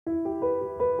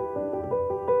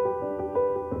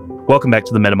Welcome back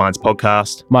to the MetaMinds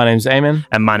podcast. My name's Eamon.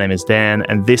 And my name is Dan,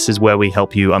 and this is where we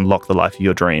help you unlock the life of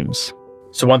your dreams.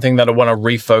 So one thing that I want to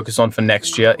refocus on for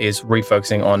next year is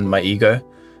refocusing on my ego.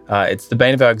 It's the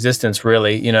bane of our existence,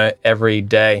 really. You know, every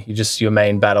day, your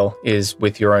main battle is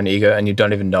with your own ego, and you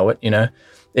don't even know it, you know.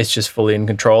 It's just fully in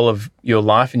control of your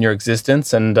life and your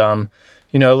existence. And,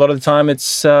 you know, a lot of the time it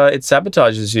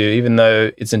sabotages you, even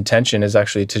though its intention is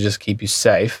actually to just keep you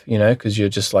safe, you know, because you're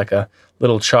just like a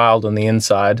little child on the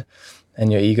inside,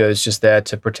 and your ego is just there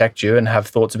to protect you and have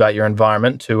thoughts about your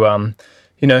environment to,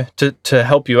 you know, to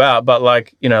help you out. But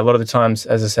like, you know, a lot of the times,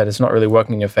 as I said, it's not really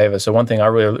working in your favor. So one thing I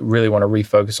really want to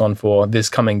refocus on for this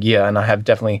coming year, and I have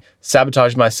definitely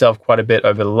sabotaged myself quite a bit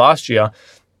over the last year,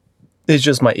 is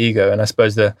just my ego. And I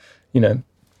suppose the, you know,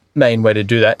 main way to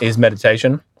do that is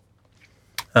meditation.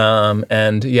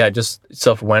 And yeah, just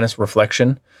self-awareness,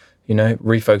 reflection, you know,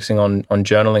 refocusing on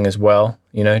journaling as well,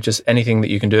 you know, just anything that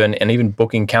you can do, and even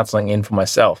booking counseling in for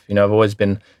myself. You know, I've always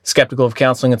been skeptical of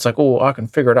counseling. It's like, oh, I can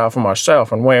figure it out for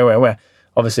myself, and where.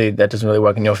 Obviously, that doesn't really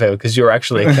work in your favor because you're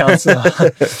actually a counselor.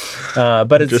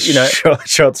 But it's, Just you know,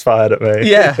 shots fired at me.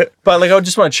 yeah. But like, I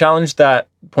just want to challenge that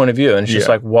point of view, and it's just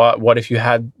like, what if you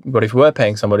were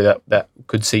paying somebody that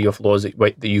could see your flaws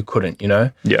that you couldn't, you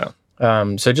know? Yeah.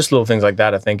 So just little things like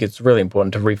that. I think it's really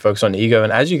important to refocus on the ego.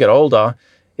 And as you get older,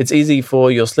 it's easy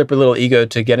for your slippery little ego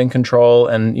to get in control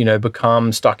and, you know,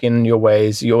 become stuck in your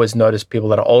ways. You always notice people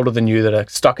that are older than you that are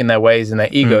stuck in their ways and their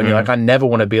ego. And you're like, I never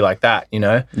want to be like that, you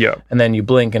know? Yeah. And then you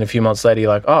blink, and a few months later, you're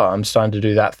like, oh, I'm starting to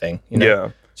do that thing, you know? Yeah.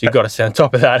 So you've got to stay on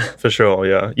top of that. For sure,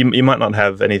 yeah. You might not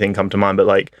have anything come to mind, but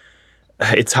like,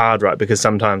 it's hard, right? Because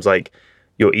sometimes like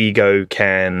your ego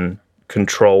can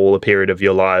control a period of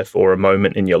your life or a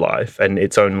moment in your life, and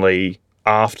it's only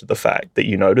after the fact that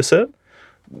you notice it.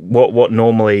 What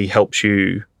normally helps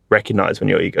you recognize when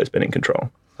your ego's been in control?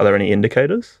 Are there any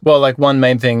indicators? Well, like one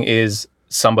main thing is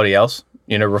somebody else,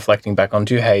 you know, reflecting back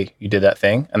onto you, hey, you did that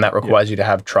thing. And that requires you to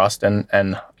have trust and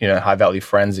you know, high value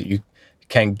friends that you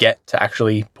can get to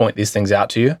actually point these things out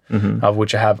to you, of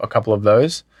which I have a couple of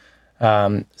those.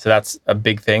 So that's a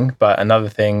big thing. But another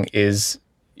thing is,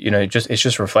 you know, it's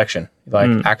just reflection,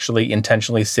 like actually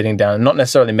intentionally sitting down, not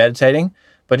necessarily meditating,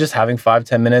 but just having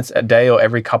 5-10 minutes a day or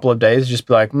every couple of days, just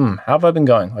be like, how have I been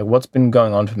going? Like, what's been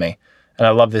going on for me? And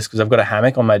I love this because I've got a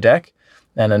hammock on my deck,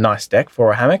 and a nice deck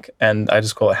for a hammock, and I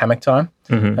just call it hammock time.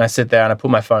 And I sit there and I put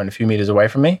my phone a few meters away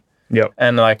from me. Yep.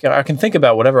 And like, I can think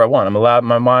about whatever I want. I'm allowed,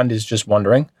 my mind is just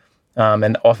wandering.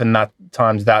 And often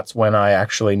that's when I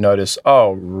actually notice,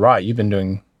 oh, right, you've been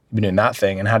doing that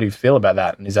thing. And how do you feel about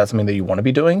that? And is that something that you want to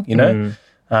be doing? You know?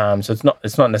 So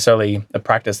it's not necessarily a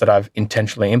practice that I've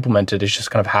intentionally implemented. It's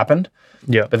just kind of happened.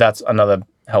 Yeah. But that's another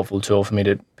helpful tool for me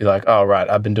to be like, oh, right,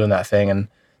 I've been doing that thing, and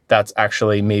that's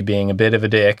actually me being a bit of a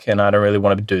dick, and I don't really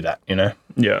want to do that, you know?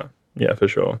 Yeah. Yeah, for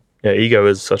sure. Yeah, ego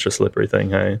is such a slippery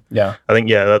thing, hey? Yeah. I think,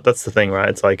 that's the thing, right?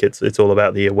 It's like it's all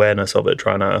about the awareness of it,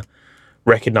 trying to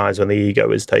recognize when the ego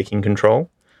is taking control.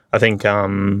 I think,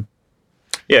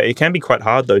 it can be quite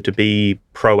hard, though, to be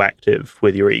proactive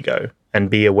with your ego and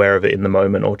be aware of it in the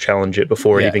moment or challenge it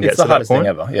before it even gets to that point. It's the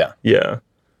hardest thing ever, yeah. Yeah.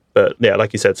 But yeah,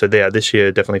 like you said, so this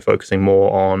year definitely focusing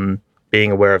more on being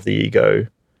aware of the ego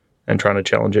and trying to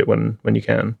challenge it when you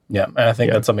can. Yeah, and I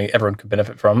think that's something everyone could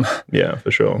benefit from. Yeah,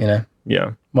 for sure. You know?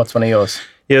 Yeah. What's one of yours?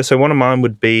 Yeah, so one of mine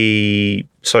would be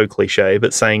so cliche,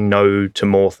 but saying no to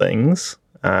more things.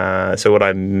 So what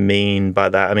I mean by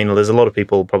that, there's a lot of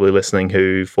people probably listening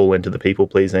who fall into the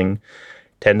people-pleasing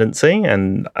tendency,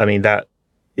 and that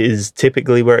is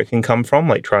typically where it can come from,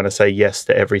 like trying to say yes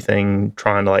to everything,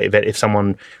 trying to, like, if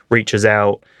someone reaches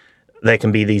out, there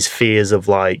can be these fears of,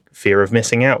 like, fear of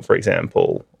missing out, for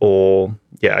example, or,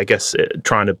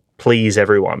 trying to please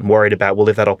everyone, worried about, well,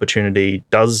 if that opportunity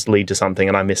does lead to something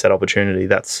and I miss that opportunity,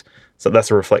 that's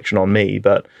a reflection on me.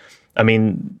 But, I've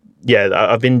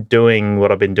been doing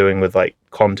what I've been doing with, like,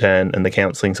 content and the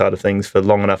counseling side of things for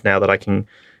long enough now that I can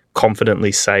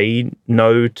confidently say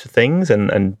no to things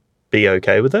and be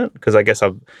okay with it, because I guess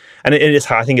it is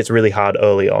hard. I think it's really hard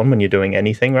early on when you're doing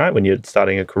anything, right? When you're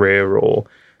starting a career or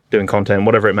doing content,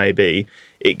 whatever it may be,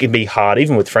 it can be hard,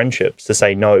 even with friendships, to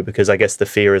say no, because I guess the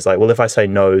fear is like, well, if I say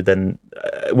no, then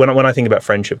when I think about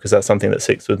friendship, because that's something that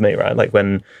sticks with me, right? Like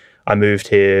when I moved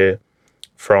here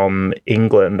from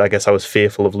England, I guess I was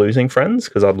fearful of losing friends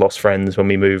because I'd lost friends when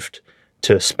we moved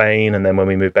to Spain, and then when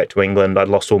we moved back to England, I'd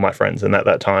lost all my friends, and at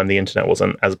that time the internet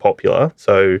wasn't as popular,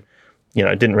 so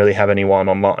didn't really have anyone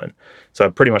online. So I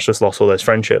pretty much just lost all those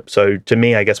friendships. So to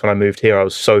me, I guess when I moved here, I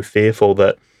was so fearful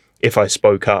that if I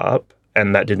spoke up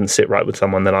and that didn't sit right with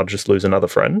someone, then I'd just lose another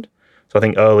friend. So I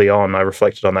think early on, I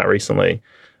reflected on that recently.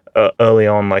 Early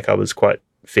on, like, I was quite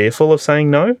fearful of saying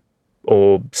no.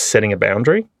 setting a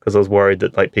boundary because I was worried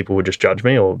that like people would just judge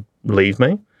me or leave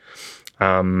me.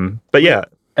 But yeah.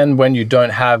 And when you don't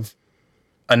have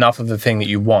enough of the thing that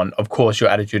you want, of course, your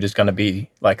attitude is going to be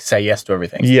like, say yes to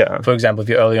everything. Yeah. For example, if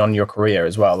you're early on in your career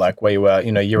as well, like where you were,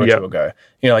 a year or two ago,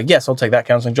 like, yes, I'll take that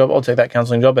counseling job. I'll take that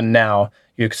counseling job. And now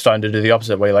you're starting to do the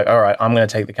opposite where you're like, all right, I'm going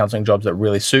to take the counseling jobs that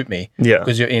really suit me. Yeah.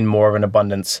 Because you're in more of an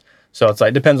abundance. So it's like,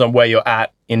 it depends on where you're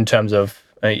at in terms of,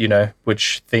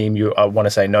 which theme you want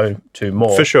to say no to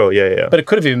more. For sure, yeah. But it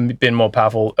could have even been more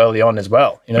powerful early on as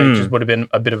well. It just would have been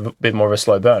a bit more of a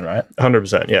slow burn, right?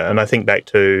 100%, yeah. And I think back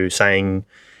to saying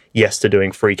yes to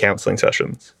doing free counseling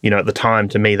sessions. At the time,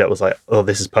 to me, that was like, oh,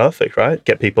 this is perfect, right?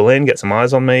 Get people in, get some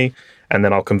eyes on me, and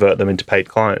then I'll convert them into paid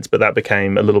clients. But that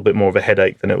became a little bit more of a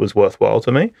headache than it was worthwhile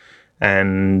to me.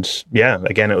 And yeah,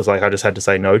 again, it was like I just had to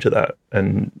say no to that.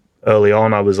 And early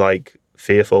on, I was like,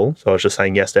 fearful, so I was just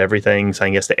saying yes to everything,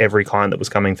 saying yes to every client that was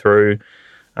coming through.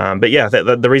 But yeah,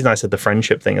 the reason I said the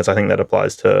friendship thing is I think that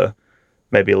applies to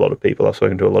maybe a lot of people. I've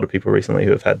spoken to a lot of people recently who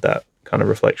have had that kind of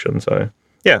reflection. So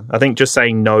yeah, I think just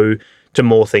saying no to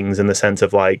more things in the sense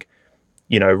of like,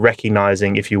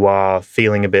 recognizing if you are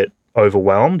feeling a bit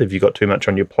overwhelmed, if you've got too much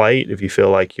on your plate, if you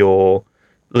feel like you're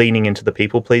leaning into the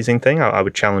people pleasing thing, I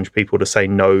would challenge people to say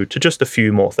no to just a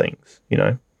few more things,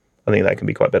 I think that can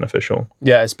be quite beneficial.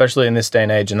 Yeah, especially in this day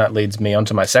and age. And that leads me on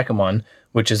to my second one,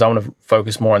 which is I want to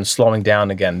focus more on slowing down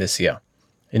again this year.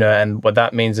 And what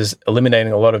that means is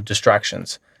eliminating a lot of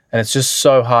distractions. And it's just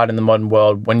so hard in the modern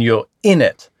world when you're in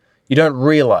it. You don't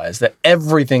realize that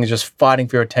everything is just fighting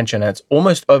for your attention and it's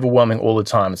almost overwhelming all the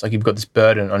time. It's like you've got this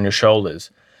burden on your shoulders,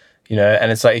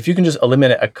 and it's like if you can just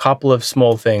eliminate a couple of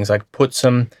small things, like put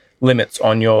some limits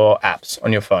on your apps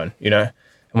on your phone,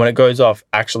 and when it goes off,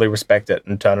 actually respect it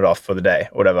and turn it off for the day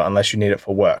or whatever, unless you need it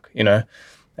for work, And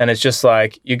it's just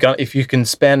like if you can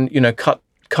spend,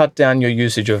 cut down your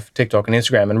usage of TikTok and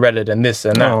Instagram and Reddit and this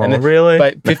and that. Oh, and really?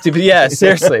 By 50%, yeah,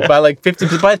 seriously, by like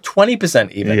 50%, by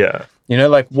 20% even. Yeah.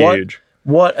 Like Huge.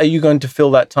 what are you going to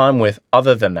fill that time with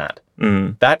other than that?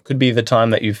 That could be the time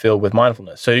that you fill with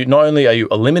mindfulness. So not only are you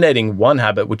eliminating one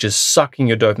habit, which is sucking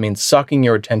your dopamine, sucking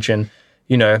your attention,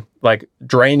 like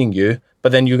draining you,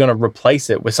 but then you're going to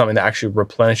replace it with something that actually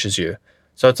replenishes you.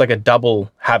 So it's like a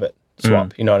double habit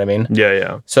swap. You know what I mean?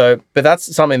 Yeah. So, but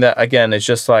that's something that, again, is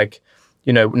just like,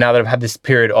 now that I've had this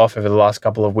period off over the last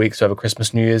couple of weeks over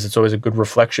Christmas, New Year's, it's always a good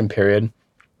reflection period.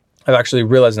 I've actually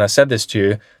realized, and I said this to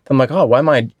you, I'm like, oh, why am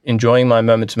I enjoying my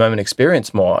moment-to-moment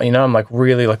experience more? I'm like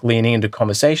really like leaning into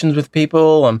conversations with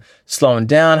people. I'm slowing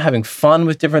down, having fun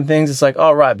with different things. It's like,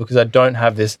 oh, right, because I don't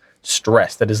have this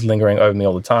stress that is lingering over me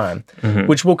all the time,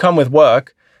 which will come with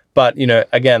work. But,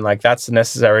 again, like that's a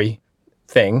necessary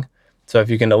thing. So if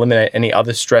you can eliminate any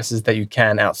other stresses that you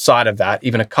can outside of that,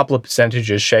 even a couple of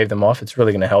percentages, shave them off, it's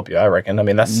really going to help you, I reckon. I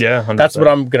mean, that's 100%. That's what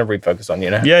I'm going to refocus on,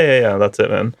 Yeah. That's it,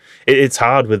 man. It's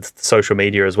hard with social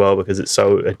media as well because it's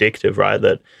so addictive, right?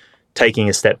 That taking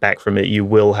a step back from it, you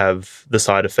will have the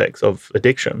side effects of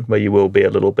addiction where you will be a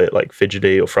little bit like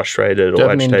fidgety or frustrated or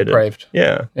agitated. Depraved.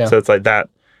 Yeah. So it's like that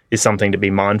is something to be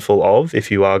mindful of if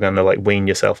you are going to like wean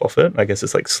yourself off it. I guess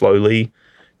it's like slowly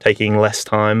taking less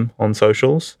time on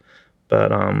socials. But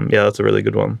yeah, that's a really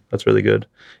good one. That's really good.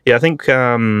 Yeah, I think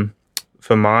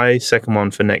for my second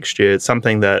one for next year, it's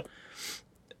something that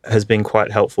has been quite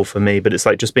helpful for me, but it's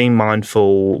like just being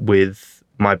mindful with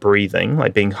my breathing,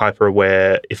 like being hyper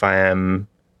aware if I am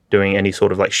doing any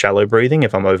sort of like shallow breathing,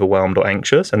 if I'm overwhelmed or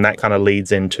anxious. And that kind of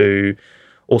leads into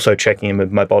also checking in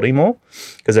with my body more.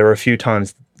 Because there were a few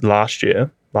times last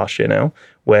year now,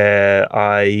 where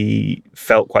I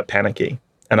felt quite panicky.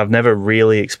 And I've never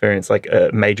really experienced like a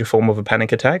major form of a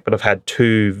panic attack, but I've had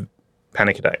 2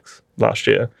 panic attacks last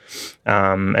year,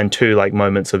 and 2 like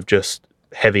moments of just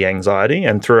heavy anxiety.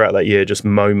 And throughout that year, just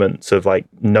moments of like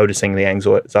noticing the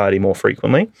anxiety more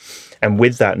frequently. And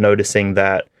with that, noticing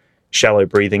that shallow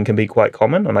breathing can be quite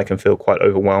common and I can feel quite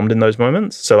overwhelmed in those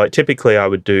moments. So like typically I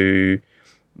would do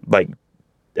like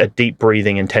a deep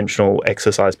breathing intentional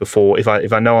exercise before. If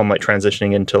I know I'm like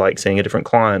transitioning into like seeing a different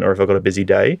client or if I've got a busy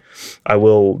day, I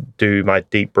will do my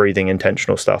deep breathing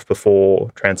intentional stuff before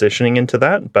transitioning into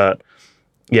that. But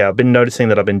yeah, I've been noticing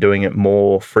that I've been doing it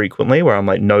more frequently where I'm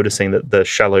like noticing that the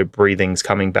shallow breathing's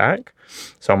coming back.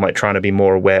 So I'm like trying to be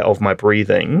more aware of my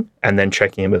breathing and then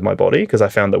checking in with my body, because I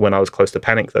found that when I was close to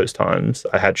panic those times,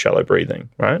 I had shallow breathing,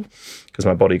 right? Because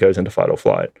my body goes into fight or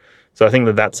flight. So I think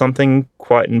that that's something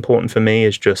quite important for me,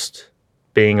 is just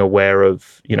being aware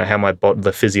of, how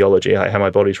the physiology, how my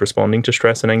body's responding to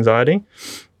stress and anxiety.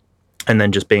 And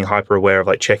then just being hyper aware of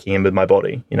like checking in with my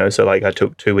body, So like I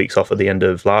took 2 weeks off at the end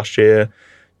of last year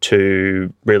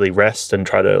to really rest and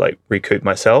try to like recoup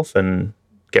myself and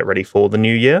get ready for the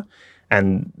new year.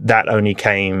 And that only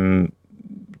came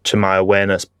to my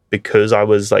awareness because I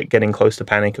was like getting close to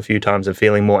panic a few times and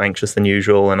feeling more anxious than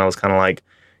usual. And I was kind of like,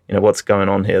 what's going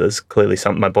on here? There's clearly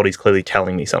something, my body's clearly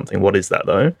telling me something. What is that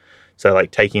though? So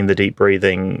like taking the deep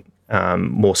breathing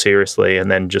more seriously, and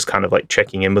then just kind of like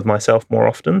checking in with myself more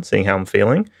often, seeing how I'm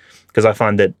feeling. Because I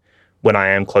find that when I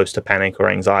am close to panic or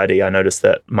anxiety, I notice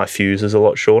that my fuse is a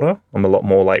lot shorter. I'm a lot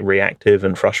more like reactive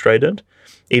and frustrated,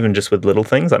 even just with little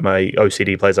things. Like my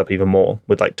OCD plays up even more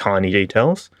with like tiny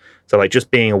details. So like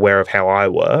just being aware of how I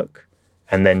work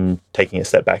and then taking a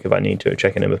step back if I need to,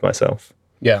 checking in with myself.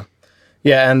 Yeah.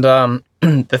 Yeah. And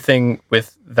the thing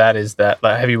with that is that,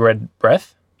 like, have you read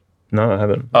Breath? No, I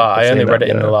haven't. I only read it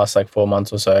in the last like 4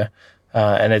 months or so.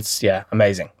 And it's,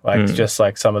 amazing. Like, it's just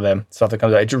like some of the stuff that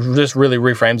comes out. It just really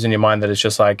reframes in your mind that it's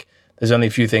just like, there's only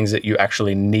a few things that you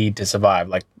actually need to survive.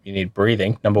 Like, you need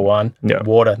breathing, number one,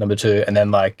 water, number two, and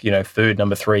then like, food,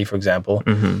 number three, for example.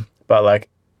 But like,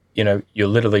 you're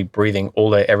literally breathing all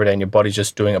day, every day, and your body's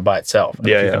just doing it by itself. And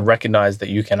if you can recognize that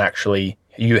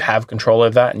you have control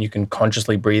over that, and you can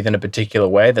consciously breathe in a particular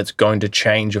way that's going to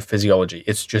change your physiology.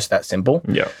 It's just that simple.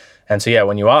 Yeah. And so,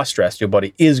 when you are stressed, your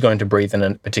body is going to breathe in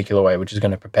a particular way, which is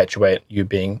going to perpetuate you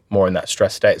being more in that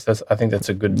stress state. So I think that's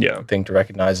a good thing to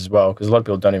recognize as well, because a lot of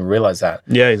people don't even realize that.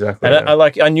 Yeah, exactly. And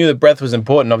I knew that breath was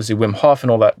important, obviously Wim Hof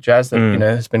and all that jazz that,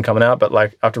 has been coming out. But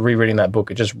like after rereading that book,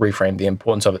 it just reframed the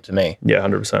importance of it to me. Yeah,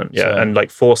 100%. Yeah. So, and like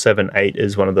 4-7-8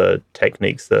 is one of the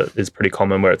techniques that is pretty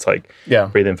common, where it's like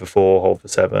breathe in for 4, hold for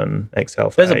 7, exhale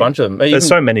for 8. There's a bunch of them. There's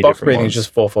so many different breathing ones. Is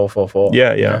just 4-4-4-4.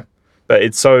 Yeah. But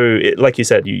it's like you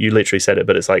said, you literally said it,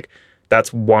 but it's like,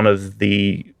 that's one of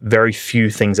the very few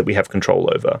things that we have control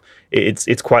over.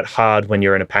 It's quite hard when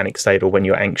you're in a panic state or when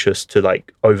you're anxious to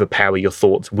like overpower your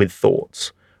thoughts with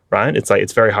thoughts, right? It's like,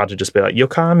 it's very hard to just be like, you're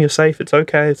calm, you're safe, it's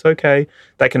okay.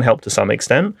 That can help to some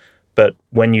extent. But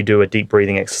when you do a deep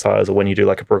breathing exercise, or when you do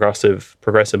like a progressive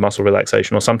muscle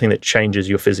relaxation, or something that changes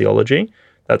your physiology,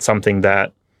 that's something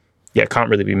that, can't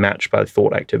really be matched by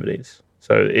thought activities.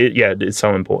 So it's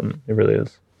so important. It really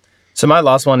is. So my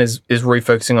last one is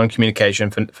refocusing on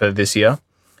communication for this year.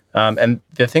 And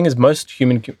the thing is, most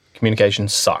human communication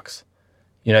sucks.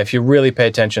 If you really pay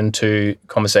attention to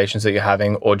conversations that you're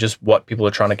having, or just what people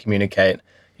are trying to communicate,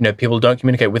 people don't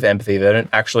communicate with empathy. They don't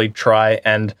actually try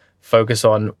and focus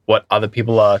on what other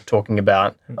people are talking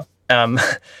about. And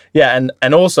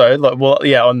also,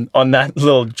 on that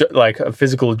little like a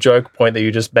physical joke point that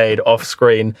you just made off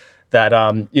screen, that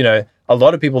a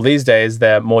lot of people these days,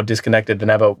 they're more disconnected than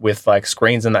ever with like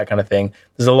screens and that kind of thing.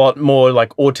 There's a lot more like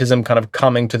autism kind of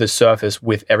coming to the surface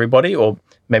with everybody, or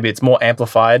maybe it's more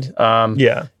amplified.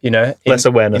 Less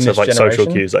awareness of like generation. Social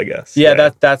cues, I guess.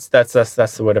 That's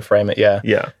the way to frame it.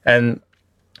 And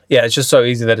it's just so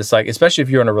easy that it's like, especially if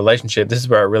you're in a relationship, this is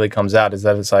where it really comes out, is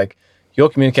that it's like your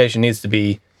communication needs to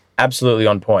be absolutely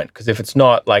on point, because if it's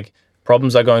not, like,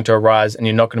 problems are going to arise and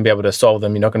you're not going to be able to solve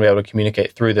them. You're not going to be able to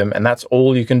communicate through them. And that's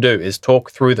all you can do, is talk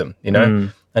through them,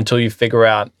 until you figure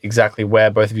out exactly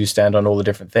where both of you stand on all the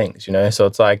different things, So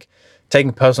it's like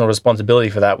taking personal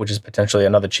responsibility for that, which is potentially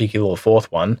another cheeky little fourth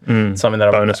one. Something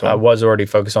that I was already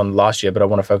focused on last year, but I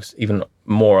want to focus even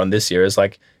more on this year, is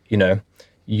like,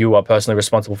 you are personally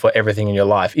responsible for everything in your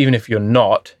life. Even if you're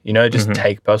not, just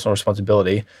take personal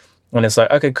responsibility. And it's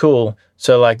like, okay, cool.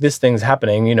 So like this thing's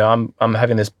happening, I'm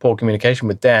having this poor communication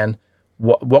with Dan.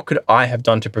 What could I have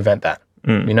done to prevent that?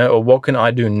 Or what can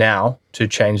I do now to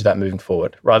change that moving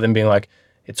forward? Rather than being like,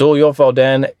 it's all your fault,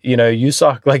 Dan. You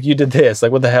suck. Like, you did this.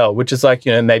 Like, what the hell? Which is like,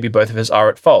 maybe both of us are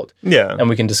at fault. Yeah. And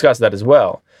we can discuss that as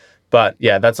well. But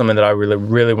yeah, that's something that I really,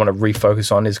 really want to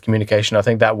refocus on, is communication. I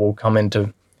think that will come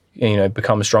into,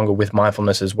 become stronger with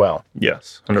mindfulness as well.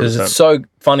 Yes, 100%. Because it's so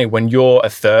funny when you're a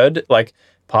third, like,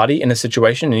 party in a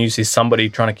situation, and you see somebody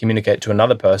trying to communicate to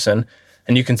another person,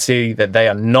 and you can see that they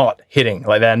are not hitting,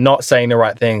 like they're not saying the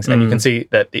right things, and you can see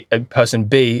that person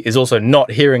B is also not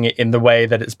hearing it in the way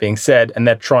that it's being said, and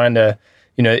they're trying to,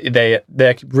 they're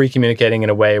recommunicating in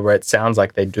a way where it sounds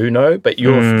like they do know, but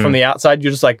you're from the outside,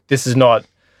 you're just like, this is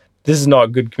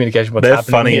not good communication. What's happening?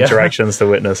 They're funny here. Interactions to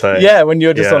witness. Hey? Yeah, when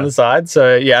you're just on the side.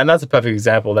 So and that's a perfect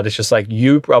example. That it's just like,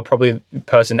 you are probably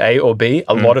person A or B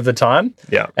a lot of the time.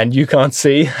 Yeah, and you can't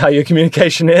see how your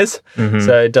communication is.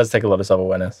 So it does take a lot of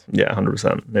self-awareness. Yeah,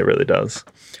 100%. It really does.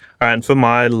 All right, and for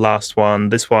my last one,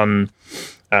 this one,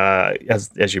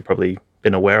 as you've probably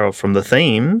been aware of from the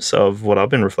themes of what I've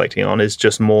been reflecting on, is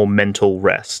just more mental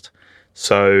rest.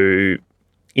 So,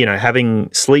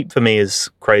 having sleep for me is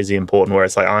crazy important, where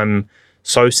it's like, I'm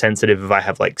so sensitive. If I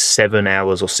have like 7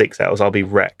 hours or 6 hours, I'll be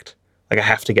wrecked. Like, I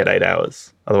have to get 8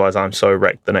 hours. Otherwise, I'm so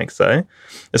wrecked the next day,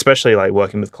 especially like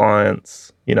working with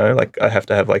clients, You know, like I have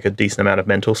to have like a decent amount of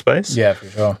mental space. Yeah, for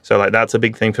sure. So like that's a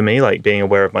big thing for me, like being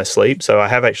aware of my sleep. So I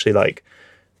have actually like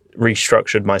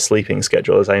restructured my sleeping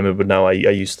schedule. As Eamon would know, I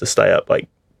used to stay up like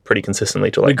pretty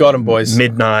consistently till like We got him, boys.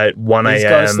 midnight, 1 a.m. He's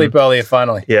going to sleep earlier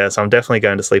finally. Yeah, so I'm definitely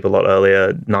going to sleep a lot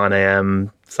earlier, 9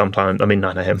 a.m. sometimes. I mean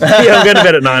 9 a.m. Yeah, I'm going to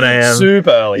bed at 9 a.m. Super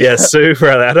early. Yeah, super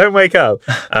early. I don't wake up.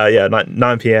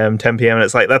 9 p.m., 10 p.m. And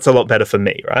it's like, that's a lot better for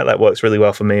me, right? That works really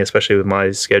well for me, especially with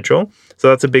my schedule. So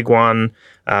that's a big one.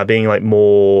 Being like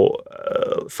more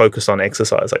focused on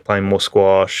exercise, like playing more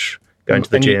squash, going to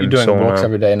the gym, You're doing sauna. walks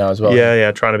every day now as well.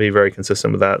 Yeah, trying to be very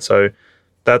consistent with that. So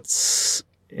that's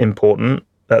important.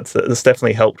 That's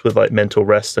definitely helped with like mental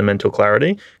rest and mental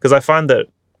clarity. Because I find that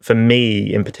for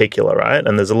me in particular, right,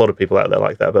 and there's a lot of people out there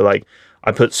like that, but like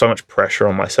I put so much pressure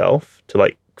on myself to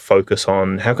like focus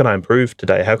on how can I improve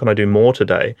today? How can I do more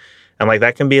today? And like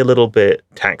that can be a little bit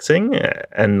taxing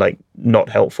and like not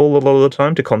helpful a lot of the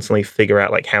time to constantly figure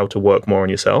out like how to work more on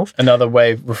yourself. Another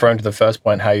way, referring to the first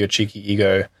point, how your cheeky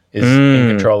ego is in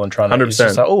control and trying to. 100%. It's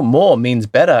just like, oh, more means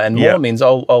better, and more means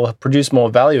I'll produce more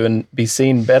value and be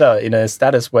seen better in a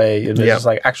status way. It's just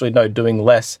like, actually, no, doing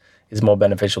less is more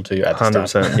beneficial to you at the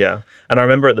start. 100%, yeah. And I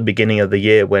remember at the beginning of the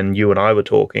year when you and I were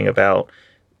talking about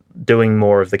doing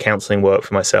more of the counseling work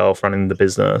for myself, running the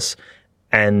business,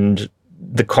 and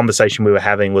the conversation we were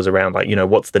having was around like, you know,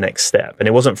 what's the next step? And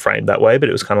it wasn't framed that way, but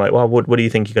it was kind of like, well, what do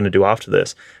you think you're going to do after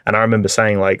this? And I remember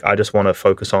saying like, I just want to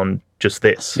focus on just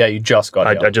this. Yeah, you just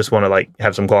got it. I just want to like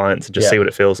have some clients and just see what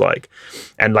it feels like.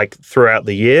 And like throughout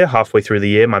the year, halfway through the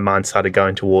year, my mind started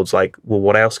going towards like, well,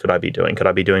 what else could I be doing? Could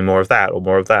I be doing more of that or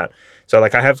more of that? So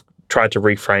like I have tried to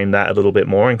reframe that a little bit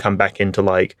more and come back into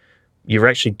like, you're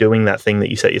actually doing that thing that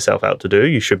you set yourself out to do.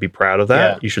 You should be proud of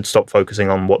that. Yeah. You should stop focusing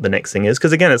on what the next thing is.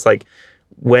 Because again, it's like,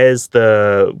 where's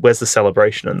the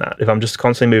celebration in that? If I'm just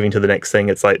constantly moving to the next thing,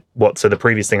 it's like, what? So the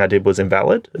previous thing I did was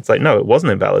invalid? It's like, no, it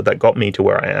wasn't invalid. That got me to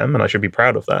where I am, and I should be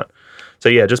proud of that. So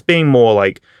yeah, just being more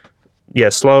like,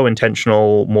 slow,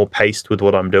 intentional, more paced with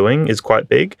what I'm doing is quite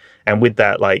big. And with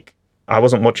that, like, I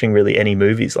wasn't watching really any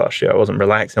movies last year. I wasn't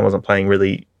relaxing. I wasn't playing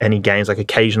really any games. Like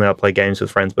occasionally I'll play games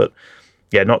with friends, but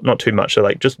yeah, not too much. So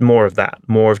like just more of that,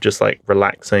 more of just like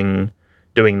relaxing,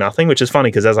 doing nothing, which is funny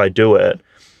because as I do it,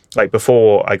 like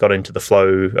before I got into the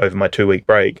flow over my 2-week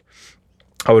break,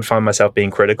 I would find myself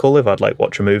being critical if I'd like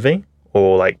watch a movie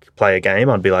or like play a game.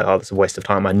 I'd be like, oh, this is a waste of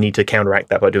time. I need to counteract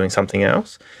that by doing something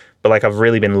else. But like I've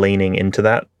really been leaning into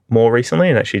that more recently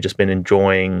and actually just been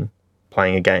enjoying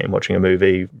playing a game, watching a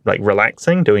movie, like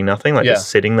relaxing, doing nothing, like just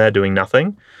sitting there doing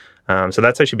nothing. So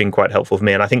that's actually been quite helpful for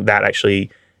me. And I think that actually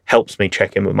helps me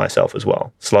check in with myself as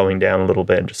well, slowing down a little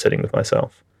bit and just sitting with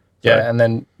myself. Yeah, and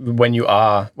then when you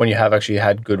have actually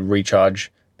had good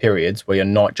recharge periods where you're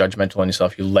not judgmental on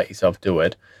yourself, you let yourself do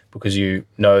it because you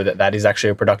know that is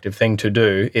actually a productive thing to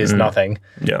do is nothing.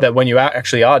 Yeah. That when you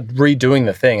actually are redoing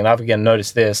the thing, and I've again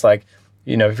noticed this, like,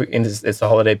 you know, it's the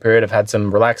holiday period, I've had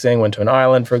some relaxing, went to an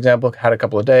island, for example, had a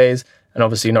couple of days, and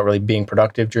obviously not really being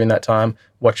productive during that time,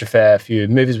 watch a fair few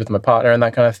movies with my partner and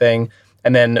that kind of thing.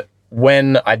 And then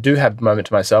when I do have a moment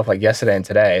to myself, like yesterday and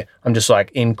today, I'm just like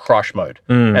in crush mode.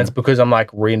 And it's because I'm like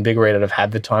reinvigorated. I've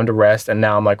had the time to rest and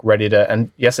now I'm like ready to,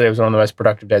 and yesterday was one of the most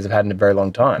productive days I've had in a very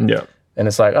long time. Yeah. And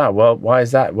it's like, oh, well, why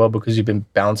is that? Well, because you've been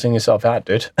balancing yourself out,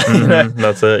 dude. You know?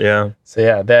 That's it, yeah. So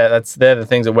yeah, they're the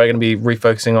things that we're going to be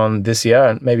refocusing on this year,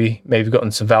 and maybe you've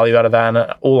gotten some value out of that.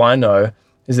 And all I know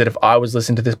is that if I was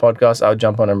listening to this podcast, I would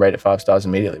jump on and rate it 5 stars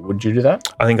immediately. Would you do that?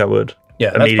 I think I would.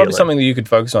 Yeah, that's probably something that you could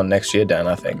focus on next year, Dan,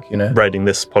 I think, you know? Rating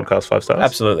this podcast 5 stars?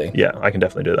 Absolutely. Yeah, I can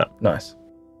definitely do that. Nice.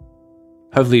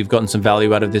 Hopefully you've gotten some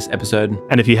value out of this episode.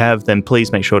 And if you have, then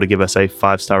please make sure to give us a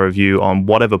 5-star review on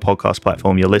whatever podcast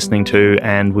platform you're listening to,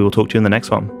 and we will talk to you in the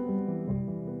next one.